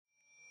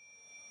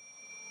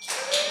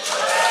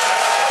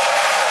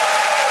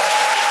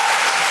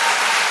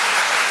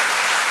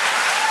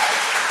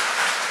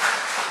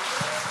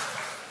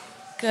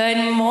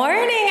Good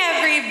morning,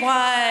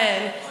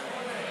 everyone.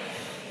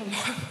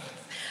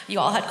 You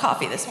all had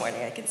coffee this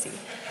morning, I can see.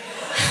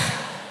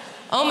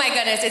 Oh my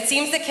goodness, it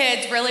seems the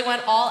kids really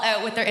went all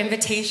out with their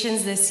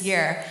invitations this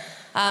year.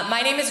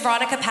 My name is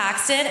Veronica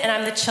Paxton, and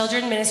I'm the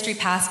children ministry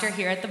pastor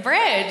here at the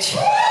Bridge.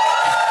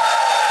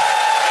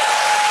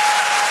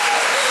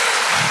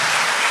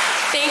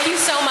 Thank you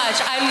so much.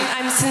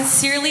 I'm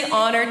sincerely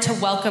honored to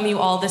welcome you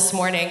all this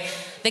morning.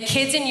 The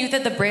kids and youth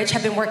at the Bridge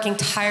have been working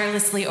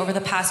tirelessly over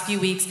the past few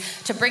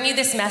weeks to bring you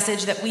this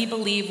message that we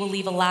believe will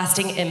leave a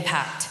lasting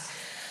impact.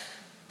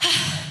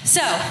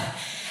 So,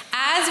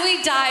 as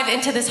we dive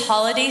into this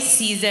holiday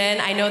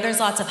season, I know there's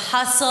lots of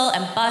hustle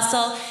and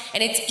bustle,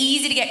 and it's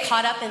easy to get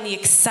caught up in the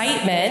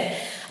excitement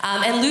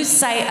and lose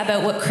sight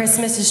about what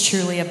Christmas is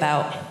truly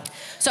about.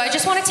 So I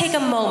just want to take a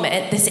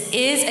moment, this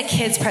is a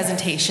kids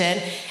presentation,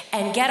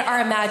 and get our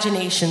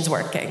imaginations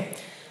working.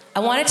 I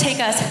want to take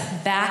us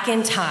back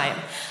in time.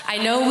 I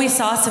know we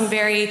saw some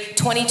very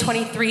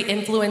 2023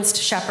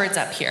 influenced shepherds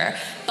up here,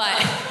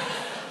 but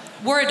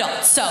we're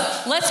adults. So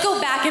let's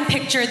go back and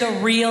picture the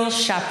real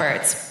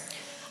shepherds.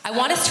 I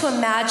want us to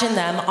imagine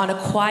them on a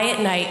quiet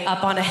night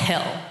up on a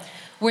hill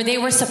where they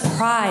were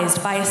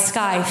surprised by a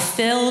sky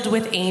filled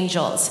with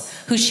angels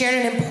who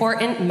shared an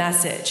important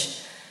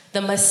message.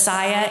 The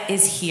Messiah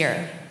is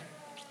here.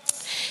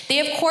 They,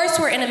 of course,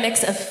 were in a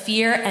mix of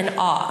fear and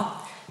awe.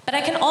 But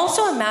I can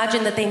also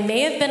imagine that they may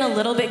have been a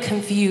little bit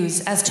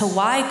confused as to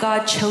why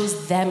God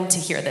chose them to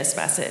hear this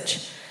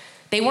message.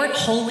 They weren't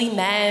holy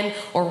men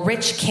or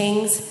rich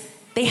kings.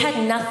 They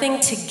had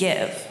nothing to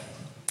give.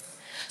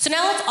 So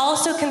now let's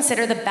also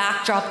consider the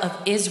backdrop of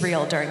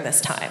Israel during this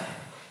time.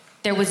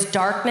 There was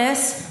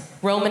darkness,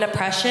 Roman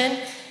oppression,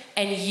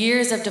 and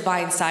years of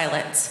divine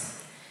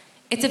silence.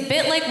 It's a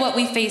bit like what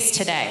we face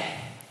today.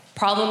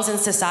 Problems in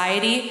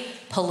society,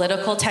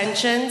 political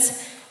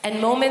tensions, and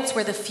moments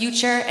where the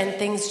future and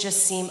things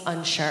just seem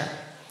unsure.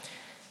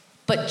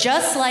 But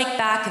just like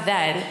back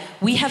then,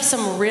 we have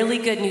some really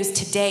good news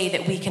today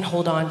that we can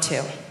hold on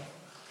to.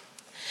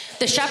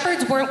 The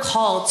shepherds weren't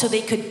called so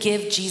they could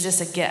give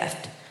Jesus a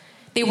gift.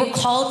 They were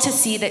called to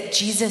see that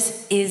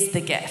Jesus is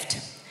the gift.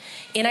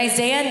 In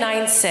Isaiah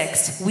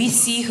 9:6, we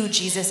see who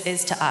Jesus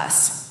is to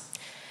us.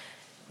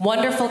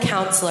 Wonderful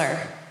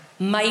Counselor,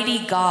 Mighty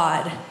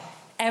God,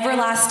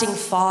 Everlasting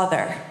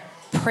Father,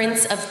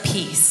 Prince of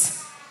Peace.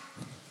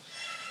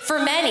 For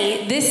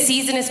many, this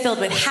season is filled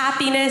with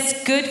happiness,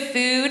 good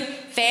food,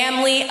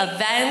 family,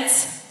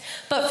 events.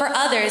 But for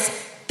others,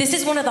 this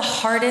is one of the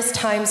hardest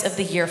times of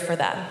the year for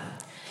them.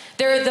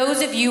 There are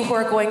those of you who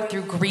are going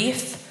through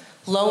grief,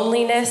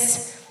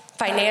 loneliness,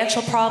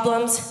 financial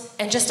problems,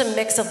 and just a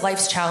mix of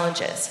life's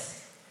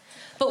challenges.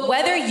 But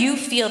whether you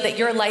feel that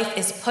your life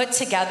is put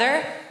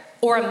together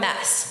or a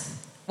mess,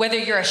 whether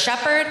you're a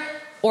shepherd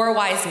or a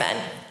wise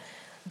man,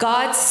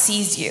 God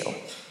sees you.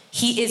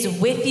 He is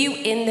with you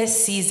in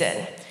this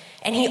season.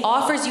 And he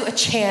offers you a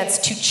chance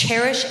to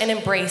cherish and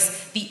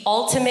embrace the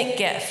ultimate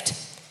gift,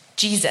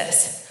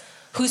 Jesus,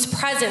 whose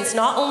presence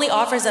not only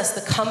offers us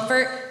the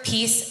comfort,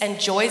 peace, and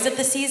joys of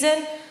the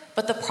season,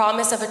 but the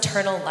promise of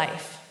eternal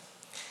life.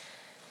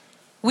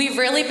 We've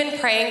really been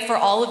praying for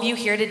all of you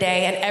here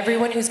today and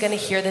everyone who's going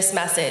to hear this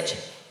message.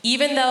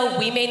 Even though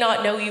we may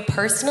not know you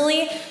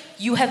personally,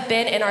 you have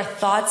been in our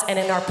thoughts and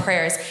in our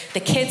prayers. The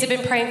kids have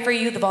been praying for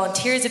you, the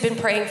volunteers have been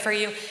praying for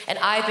you, and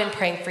I've been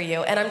praying for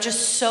you. And I'm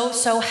just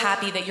so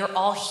happy that you're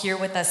all here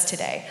with us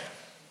today.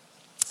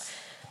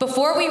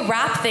 Before we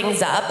wrap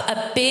things up,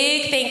 a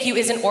big thank you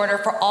is in order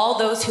for all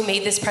those who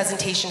made this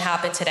presentation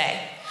happen today.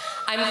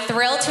 I'm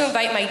thrilled to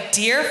invite my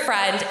dear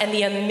friend and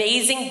the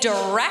amazing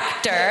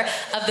director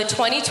of the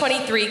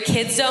 2023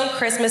 Kidzone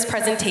Christmas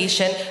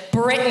presentation,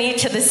 Brittany,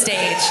 to the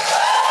stage.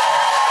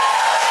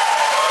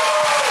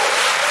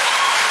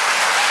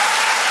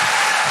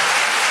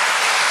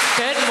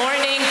 Good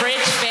morning, Bridge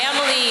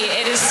family.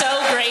 It is so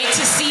great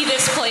to see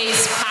this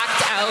place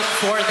packed out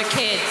for the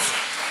kids.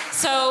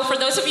 So for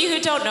those of you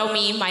who don't know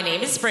me, my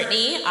name is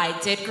Brittany. I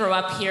did grow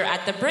up here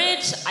at the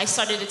Bridge. I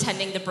started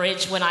attending the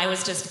Bridge when I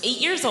was just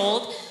 8 years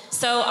old.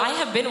 So I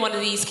have been one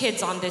of these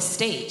kids on this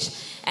stage.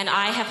 And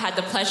I have had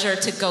the pleasure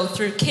to go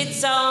through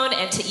Kidzone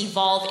and to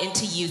evolve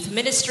into youth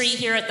ministry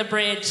here at the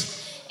Bridge.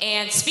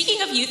 And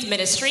speaking of youth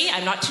ministry,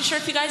 I'm not too sure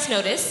if you guys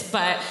noticed,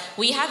 but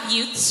we have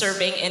youth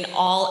serving in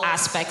all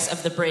aspects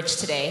of the Bridge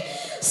today.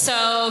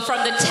 So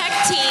from the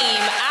tech team,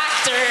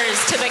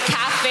 actors, to the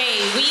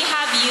cafe, we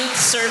have youth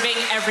serving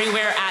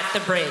everywhere at the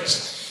Bridge.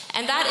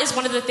 And that is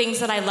one of the things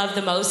that I love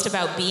the most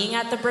about being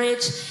at the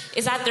Bridge,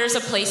 is that there's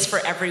a place for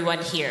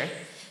everyone here.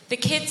 The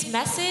kids'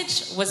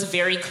 message was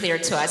very clear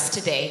to us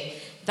today.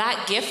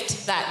 That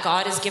gift that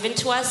God has given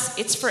to us,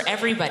 it's for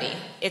everybody.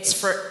 It's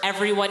for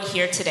everyone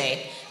here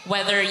today.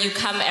 Whether you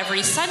come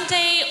every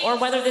Sunday or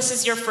whether this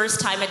is your first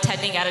time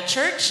attending at a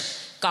church,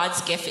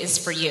 God's gift is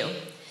for you.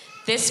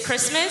 This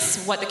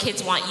Christmas, what the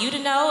kids want you to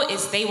know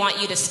is they want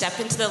you to step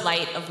into the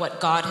light of what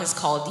God has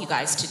called you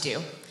guys to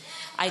do.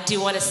 I do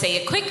want to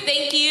say a quick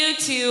thank you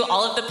to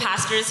all of the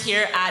pastors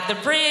here at the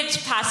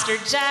Bridge, Pastor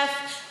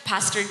Jeff,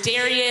 Pastor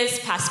Darius,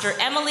 Pastor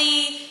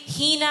Emily,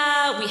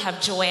 Hina, we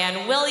have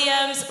Joanne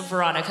Williams,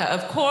 Veronica,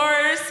 of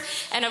course,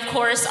 and of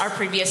course, our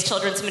previous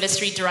children's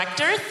ministry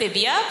director,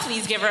 Thivia.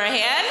 Please give her a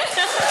hand.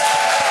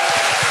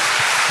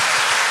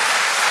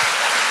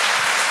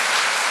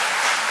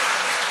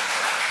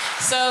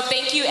 So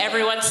thank you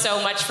everyone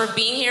so much for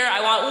being here.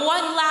 I want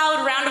one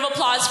loud round of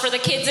applause for the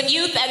kids and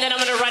youth, and then I'm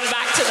gonna run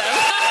back to them.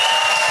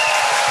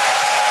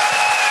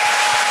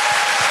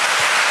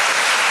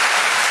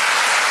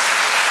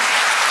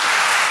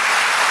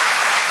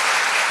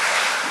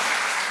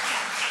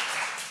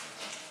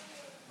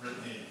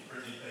 Brittany,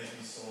 thank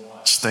you so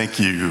much. Thank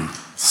you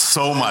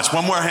so much.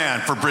 One more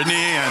hand for Brittany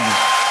and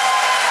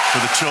for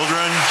the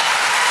children.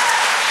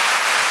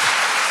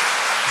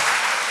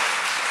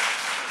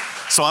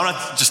 So I want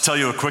to just tell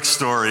you a quick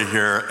story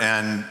here,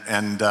 and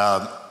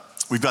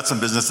we've got some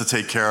business to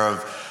take care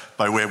of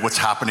by way of what's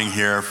happening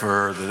here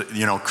for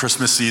the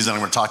Christmas season. I'm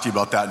going to talk to you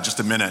about that in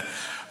just a minute.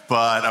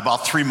 But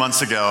about 3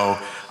 months ago,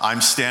 I'm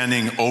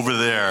standing over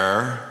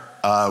there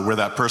where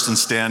that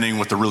person's standing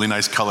with the really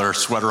nice color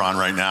sweater on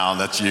right now.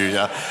 That's you,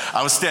 yeah.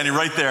 I was standing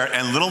right there,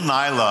 and little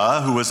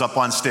Nyla, who was up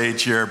on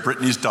stage here,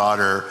 Brittany's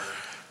daughter,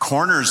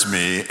 corners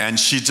me, and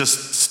she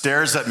just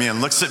stares at me and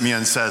looks at me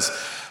and says,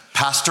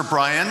 "Pastor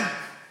Brian,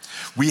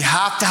 we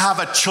have to have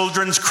a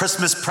children's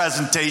Christmas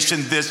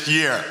presentation this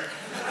year."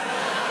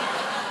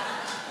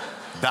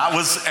 That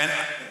was,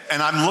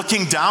 and I'm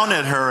looking down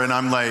at her and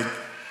I'm like,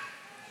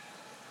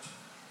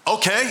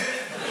 okay,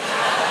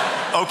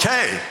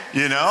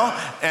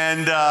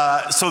 And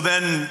so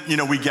then,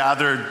 we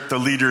gathered the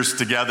leaders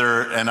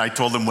together and I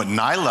told them what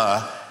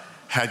Nyla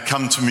had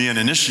come to me and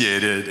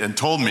initiated and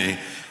told me.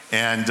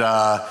 And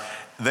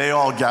they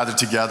all gathered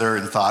together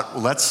and thought,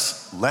 well,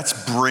 let's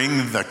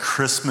bring the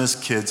Christmas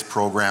Kids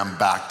program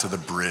back to the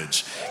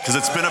Bridge. Because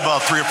it's been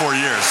about 3 or 4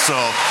 years. So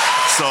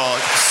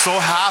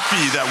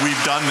happy that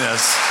we've done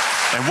this.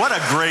 And what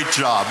a great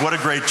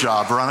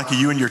job. Veronica,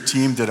 you and your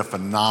team did a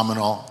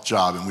phenomenal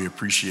job, and we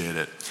appreciate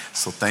it.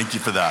 So thank you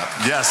for that.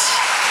 Yes.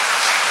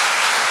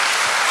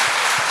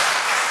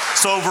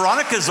 So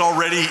Veronica's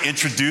already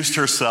introduced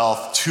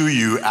herself to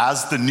you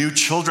as the new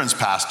children's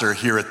pastor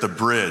here at the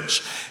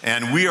Bridge.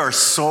 And we are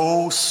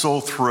so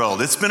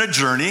thrilled. It's been a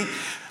journey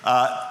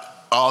of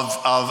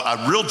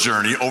a real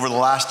journey over the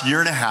last year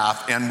and a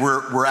half. And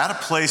we're at a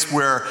place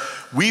where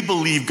we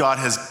believe God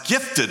has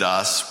gifted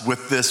us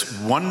with this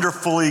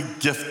wonderfully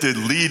gifted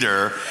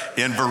leader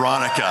in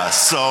Veronica.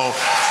 So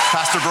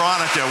Pastor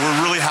Veronica,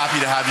 we're really happy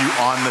to have you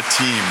on the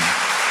team.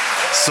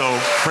 So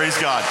praise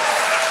God.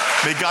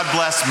 May God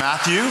bless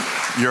Matthew,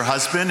 your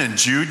husband, and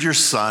Jude, your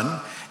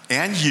son,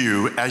 and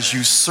you as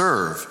you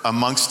serve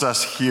amongst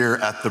us here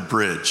at the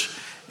Bridge.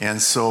 And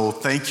so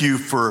thank you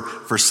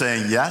for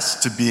saying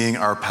yes to being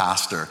our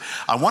pastor.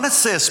 I want to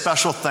say a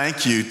special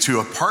thank you to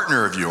a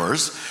partner of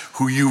yours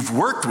who you've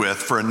worked with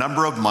for a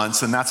number of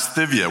months, and that's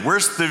Thivia.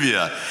 Where's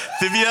Thivia?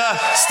 Thivia,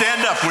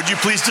 stand up. Would you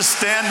please just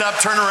stand up,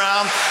 turn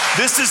around?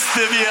 This is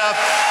Thivia.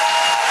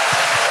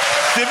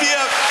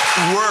 Thivia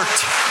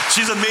worked.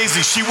 She's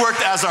amazing. She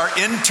worked as our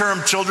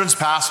interim children's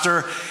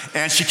pastor,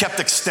 and she kept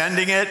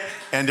extending it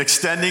and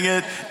extending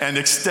it and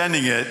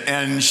extending it.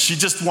 And she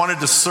just wanted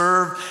to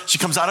serve. She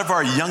comes out of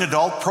our young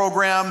adult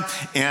program,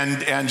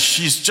 and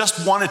she's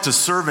just wanted to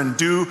serve and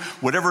do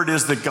whatever it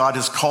is that God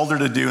has called her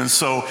to do. And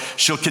so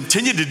she'll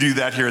continue to do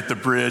that here at the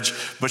Bridge,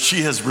 but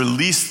she has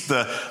released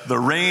the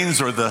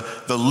reins or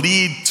the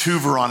lead to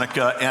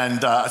Veronica. And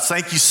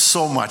thank you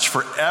so much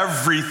for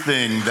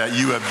everything that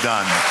you have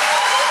done.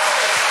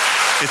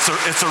 It's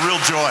a real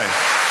joy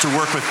to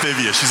work with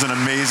Thivia. She's an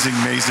amazing,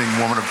 amazing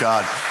woman of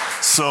God.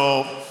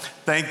 So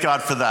thank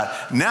God for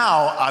that.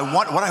 Now,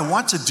 what I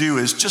want to do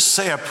is just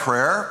say a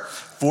prayer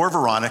for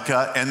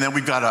Veronica, and then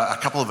we've got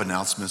a couple of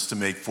announcements to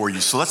make for you.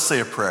 So let's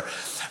say a prayer.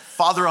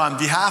 Father, on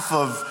behalf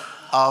of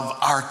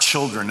our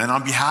children and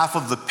on behalf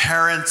of the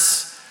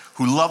parents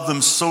who love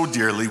them so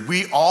dearly,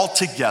 we all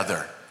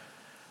together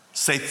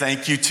say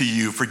thank you to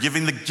you for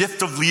giving the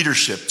gift of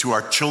leadership to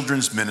our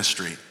children's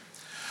ministry.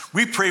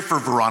 We pray for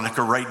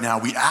Veronica right now.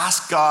 We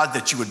ask God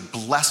that you would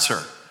bless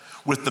her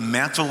with the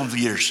mantle of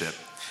leadership,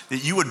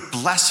 that you would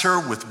bless her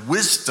with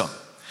wisdom,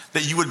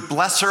 that you would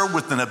bless her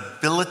with an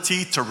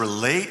ability to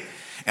relate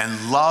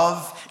and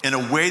love in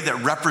a way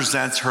that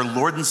represents her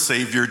Lord and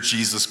Savior,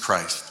 Jesus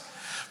Christ.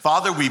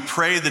 Father, we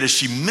pray that as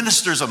she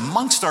ministers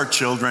amongst our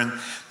children,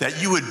 that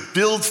you would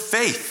build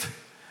faith,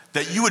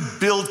 that you would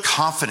build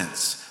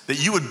confidence, that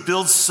you would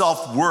build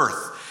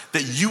self-worth,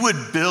 that you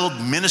would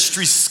build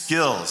ministry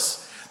skills,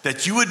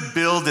 that you would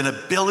build an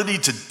ability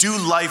to do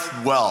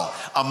life well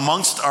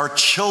amongst our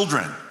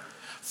children.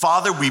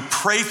 Father, we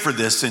pray for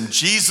this in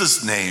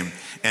Jesus' name.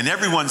 And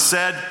everyone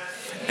said,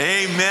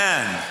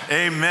 amen.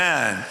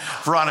 Amen.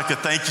 Veronica,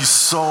 thank you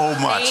so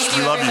much. Thank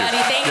you, we love everybody.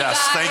 you. Thank you,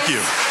 yes, guys. thank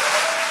you.